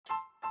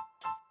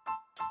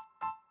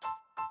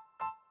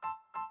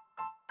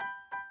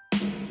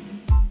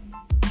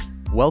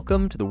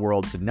Welcome to the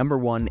world's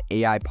 #1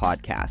 AI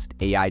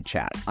podcast, AI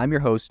Chat. I'm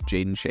your host,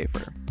 Jaden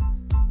Schaefer.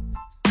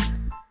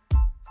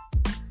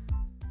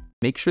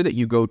 Make sure that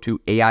you go to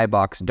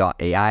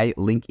AIbox.ai,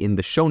 link in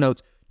the show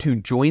notes, to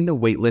join the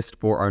waitlist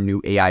for our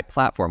new AI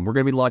platform. We're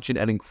going to be launching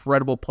an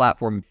incredible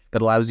platform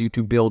that allows you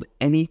to build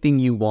anything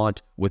you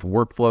want with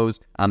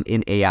workflows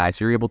in AI.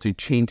 So you're able to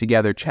chain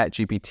together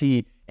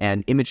ChatGPT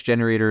and image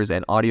generators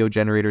and audio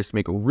generators to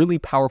make really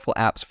powerful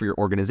apps for your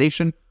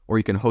organization, or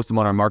you can host them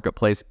on our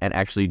marketplace and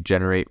actually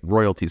generate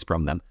royalties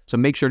from them. So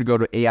make sure to go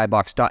to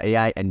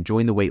AIbox.ai and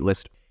join the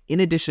waitlist. In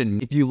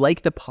addition, if you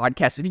like the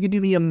podcast, if you could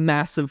do me a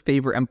massive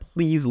favor and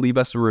please leave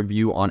us a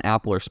review on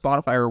Apple or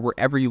Spotify or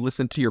wherever you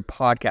listen to your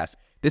podcast.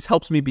 This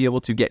helps me be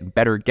able to get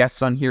better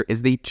guests on here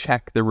as they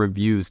check the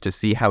reviews to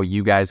see how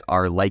you guys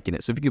are liking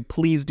it. So if you could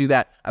please do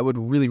that, I would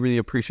really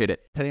appreciate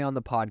it. Today on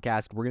the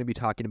podcast, we're going to be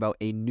talking about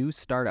a new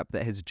startup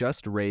that has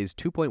just raised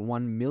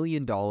 $2.1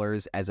 million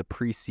as a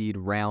pre-seed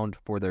round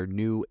for their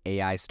new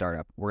AI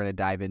startup. We're going to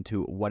dive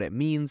into what it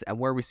means and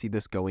where we see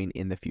this going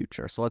in the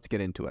future. So let's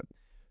get into it.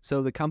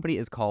 So the company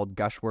is called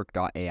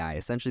Gushwork.ai.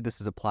 Essentially, this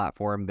is a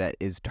platform that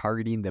is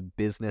targeting the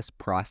business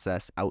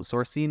process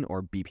outsourcing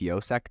or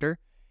BPO sector.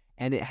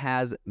 And it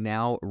has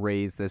now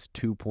raised this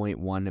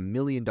 $2.1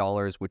 million,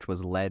 which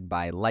was led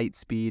by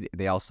Lightspeed.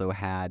 They also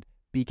had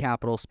B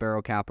Capital,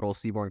 Sparrow Capital,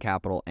 Seaborn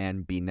Capital,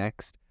 and B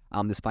Next.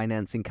 This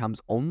financing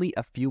comes only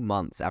a few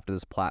months after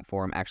this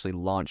platform actually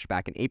launched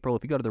back in April.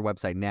 If you go to their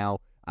website now,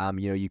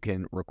 you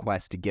can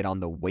request to get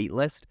on the wait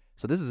list.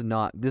 So this is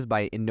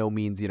by in no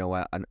means,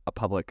 a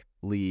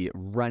publicly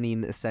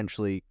running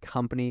essentially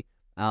company.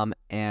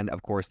 And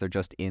of course, they're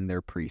just in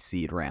their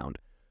pre-seed round.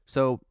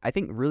 So I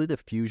think really the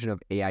fusion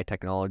of AI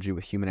technology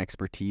with human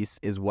expertise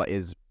is what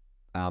is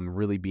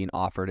really being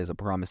offered as a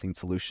promising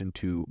solution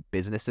to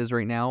businesses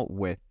right now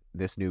with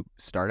this new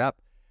startup.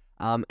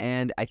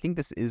 And I think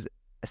this is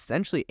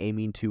essentially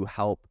aiming to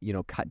help,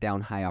 cut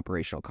down high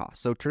operational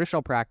costs. So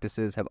traditional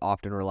practices have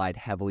often relied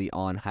heavily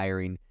on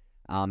hiring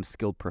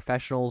skilled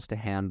professionals to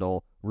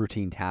handle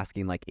routine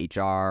tasking like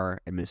HR,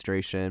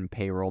 administration,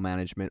 payroll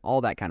management,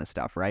 all that kind of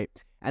stuff, right?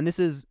 And this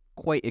is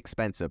quite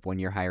expensive when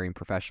you're hiring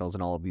professionals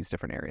in all of these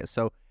different areas.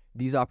 So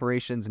these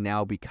operations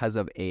now, because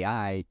of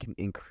AI, can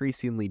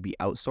increasingly be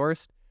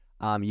outsourced.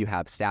 You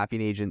have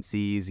staffing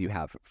agencies, you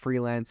have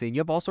freelancing,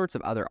 you have all sorts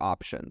of other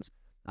options.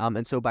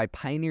 And so by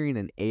pioneering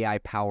an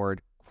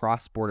AI-powered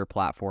cross-border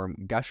platform,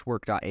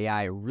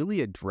 Gushwork.ai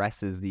really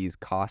addresses these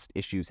cost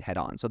issues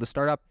head-on. So the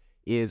startup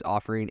is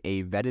offering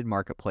a vetted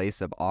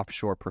marketplace of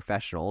offshore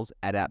professionals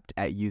adept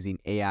at using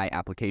AI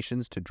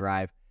applications to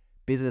drive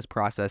business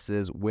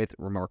processes with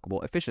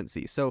remarkable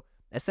efficiency. So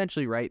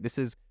essentially, right, this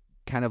is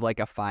kind of like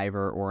a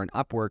Fiverr or an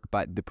Upwork,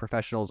 but the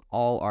professionals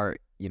all are,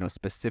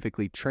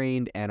 specifically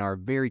trained and are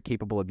very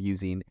capable of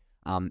using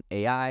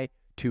AI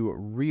to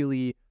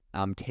really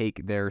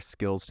take their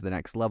skills to the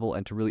next level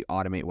and to really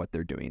automate what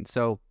they're doing.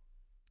 So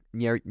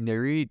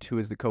Neri, who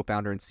is the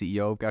co-founder and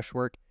CEO of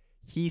Gushwork,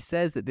 he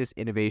says that this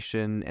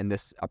innovation and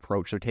this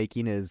approach they're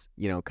taking is,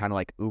 kind of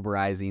like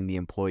Uberizing the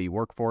employee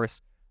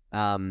workforce.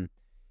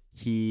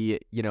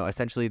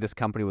 Essentially this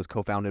company was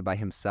co-founded by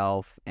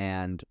himself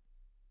and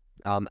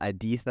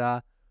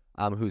Aditha,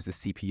 who's the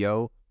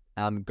CPO.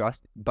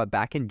 But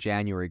back in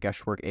January,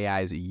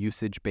 Gushwork.ai's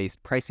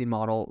usage-based pricing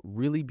model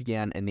really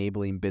began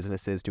enabling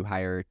businesses to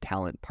hire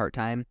talent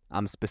part-time,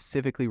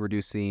 specifically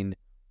reducing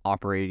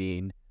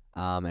operating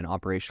and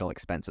operational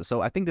expenses.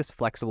 So I think this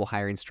flexible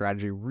hiring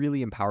strategy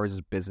really empowers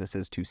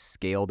businesses to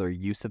scale their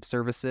use of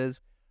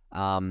services,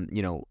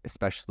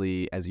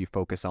 especially as you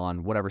focus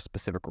on whatever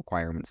specific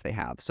requirements they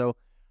have. So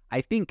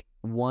I think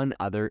one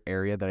other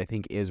area that I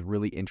think is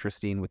really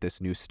interesting with this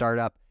new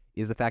startup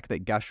is the fact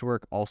that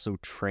Gushwork also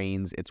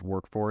trains its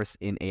workforce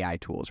in AI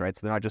tools, right?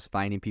 So they're not just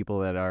finding people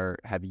that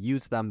have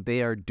used them,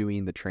 they are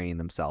doing the training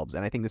themselves.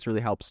 And I think this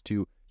really helps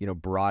to,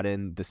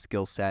 broaden the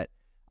skill set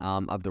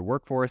of the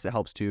workforce. It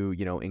helps to,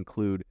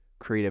 include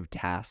creative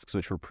tasks,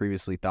 which were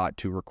previously thought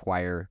to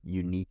require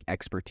unique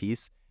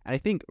expertise. And I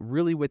think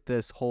really with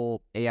this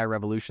whole AI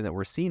revolution that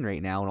we're seeing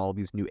right now and all of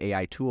these new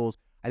AI tools,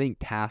 I think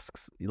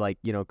tasks like,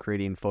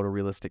 creating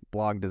photorealistic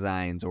blog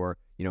designs or,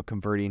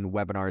 converting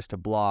webinars to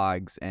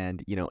blogs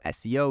and,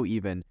 SEO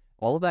even,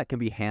 all of that can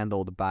be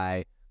handled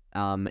by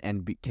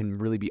can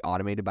really be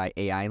automated by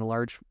AI in a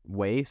large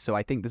way. So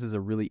I think this is a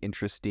really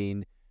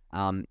interesting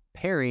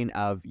pairing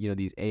of,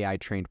 these AI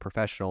trained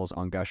professionals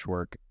on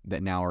Gushwork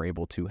that now are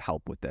able to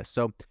help with this.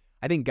 So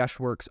I think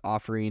Gushwork's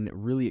offering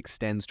really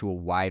extends to a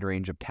wide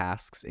range of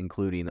tasks,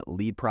 including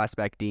lead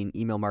prospecting,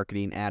 email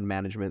marketing, ad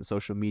management,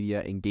 social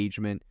media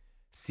engagement,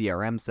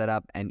 CRM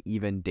setup, and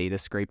even data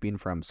scraping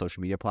from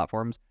social media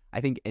platforms.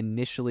 I think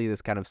initially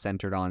this kind of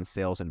centered on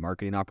sales and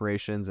marketing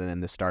operations, and then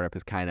the startup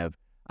is kind of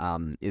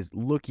is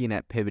looking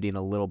at pivoting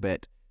a little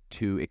bit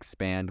to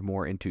expand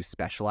more into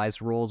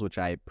specialized roles, which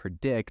I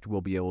predict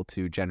will be able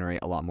to generate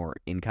a lot more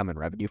income and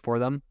revenue for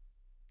them.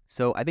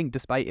 So I think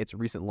despite its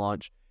recent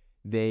launch,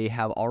 they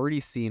have already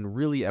seen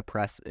really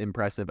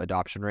impressive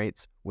adoption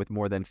rates, with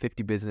more than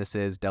 50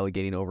 businesses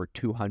delegating over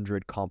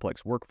 200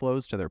 complex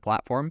workflows to their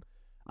platform.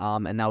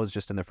 and that was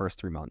just in the first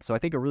 3 months. So I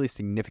think a really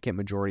significant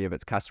majority of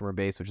its customer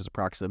base, which is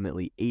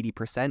approximately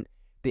 80%,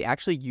 they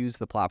actually use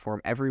the platform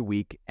every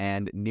week,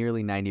 and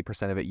nearly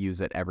 90% of it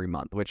use it every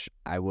month, which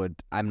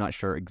I'm not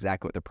sure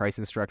exactly what the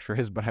pricing structure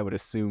is, but I would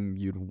assume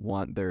you'd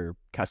want their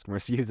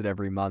customers to use it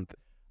every month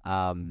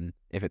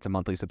if it's a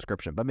monthly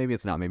subscription, but maybe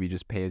it's not, maybe you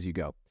just pay as you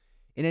go.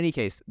 In any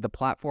case, the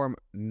platform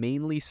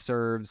mainly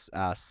serves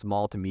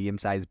small to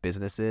medium-sized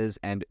businesses,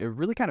 and it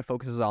really kind of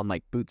focuses on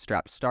like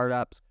bootstrap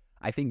startups.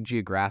 I think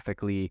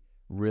geographically,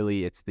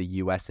 really it's the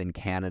US and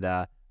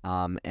Canada,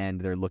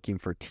 and they're looking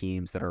for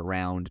teams that are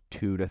around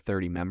 2 to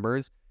 30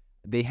 members.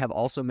 They have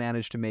also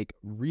managed to make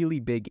really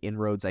big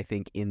inroads, I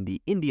think, in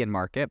the Indian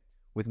market,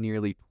 with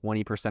nearly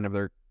 20% of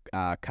their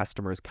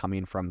customers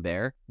coming from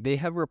there. They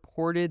have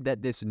reported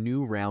that this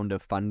new round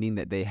of funding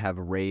that they have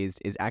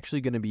raised is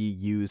actually going to be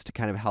used to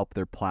kind of help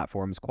their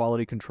platform's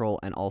quality control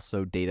and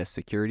also data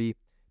security.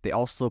 They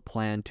also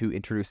plan to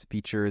introduce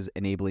features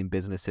enabling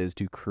businesses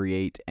to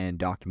create and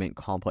document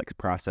complex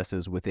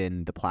processes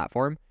within the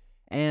platform.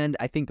 And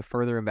I think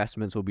further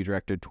investments will be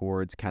directed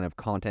towards kind of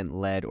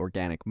content-led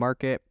organic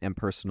market and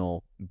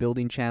personal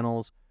building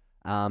channels,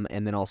 and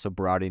then also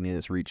broadening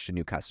its reach to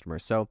new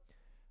customers. So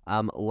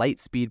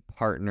Lightspeed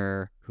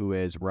partner, who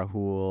is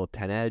Rahul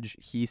Tanej,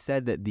 he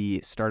said that the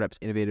startup's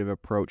innovative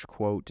approach,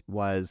 quote,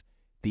 was,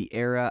 "The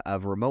era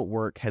of remote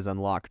work has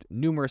unlocked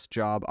numerous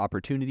job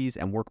opportunities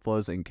and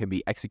workflows and can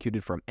be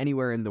executed from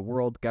anywhere in the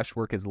world.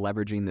 Gushwork is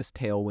leveraging this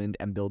tailwind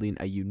and building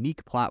a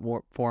unique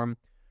platform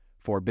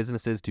for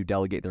businesses to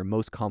delegate their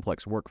most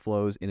complex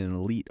workflows in an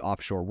elite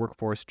offshore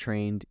workforce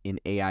trained in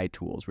AI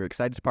tools. We're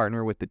excited to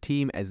partner with the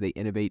team as they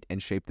innovate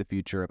and shape the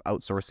future of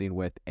outsourcing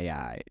with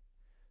AI."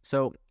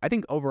 So I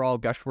think overall,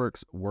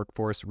 Gushwork's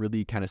workforce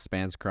really kind of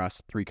spans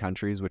across 3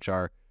 countries, which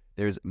are,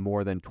 there's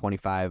more than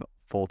 25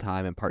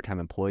 full-time and part-time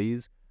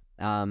employees.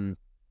 The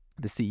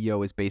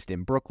CEO is based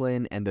in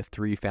Brooklyn, and the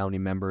 3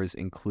 founding members,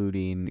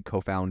 including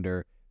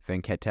co-founder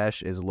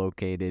Venkatesh, is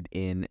located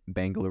in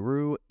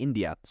Bengaluru,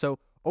 India. So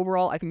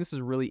overall, I think this is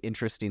a really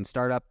interesting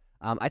startup.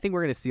 I think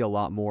we're going to see a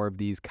lot more of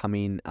these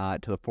coming to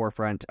the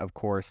forefront. Of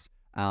course,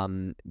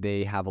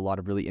 they have a lot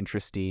of really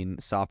interesting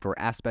software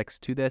aspects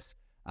to this,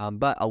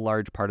 but a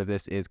large part of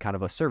this is kind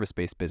of a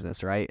service-based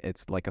business, right?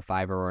 It's like a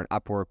Fiverr or an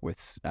Upwork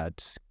with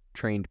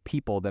trained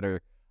people that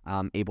are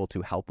able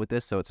to help with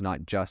this, so it's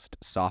not just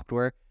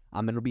software.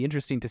 And it'll be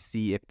interesting to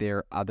see if there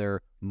are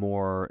other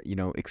more,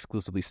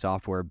 exclusively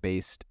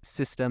software-based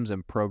systems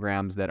and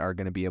programs that are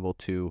going to be able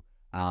to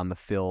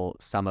fill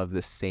some of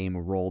the same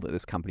role that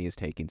this company is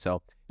taking.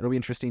 So it'll be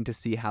interesting to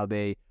see how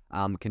they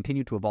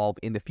continue to evolve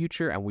in the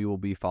future, and we will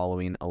be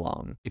following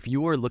along. If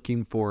you are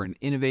looking for an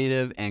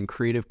innovative and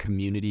creative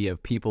community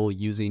of people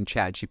using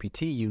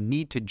ChatGPT, you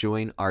need to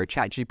join our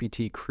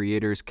ChatGPT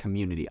creators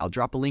community. I'll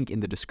drop a link in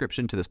the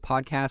description to this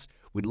podcast.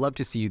 We'd love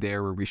to see you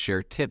there, where we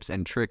share tips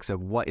and tricks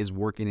of what is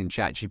working in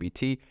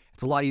ChatGPT.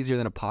 It's a lot easier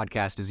than a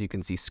podcast, as you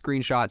can see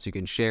screenshots, you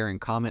can share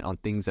and comment on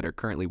things that are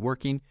currently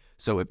working.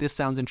 So if this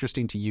sounds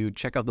interesting to you,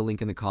 check out the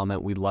link in the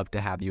comment. We'd love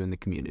to have you in the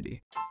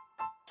community.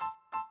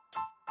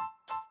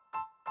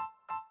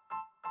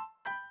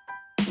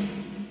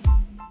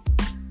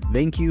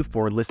 Thank you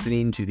for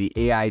listening to the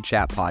AI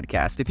Chat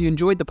Podcast. If you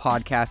enjoyed the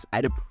podcast,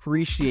 I'd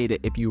appreciate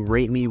it if you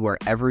rate me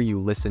wherever you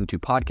listen to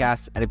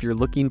podcasts. And if you're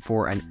looking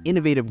for an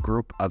innovative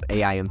group of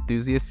AI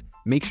enthusiasts,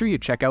 make sure you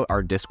check out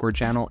our Discord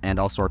channel and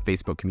also our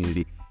Facebook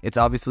community. It's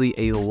obviously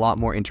a lot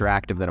more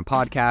interactive than a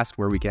podcast,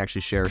 where we can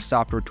actually share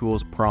software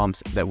tools,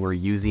 prompts that we're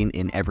using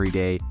in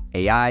everyday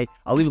AI.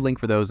 I'll leave a link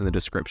for those in the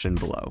description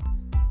below.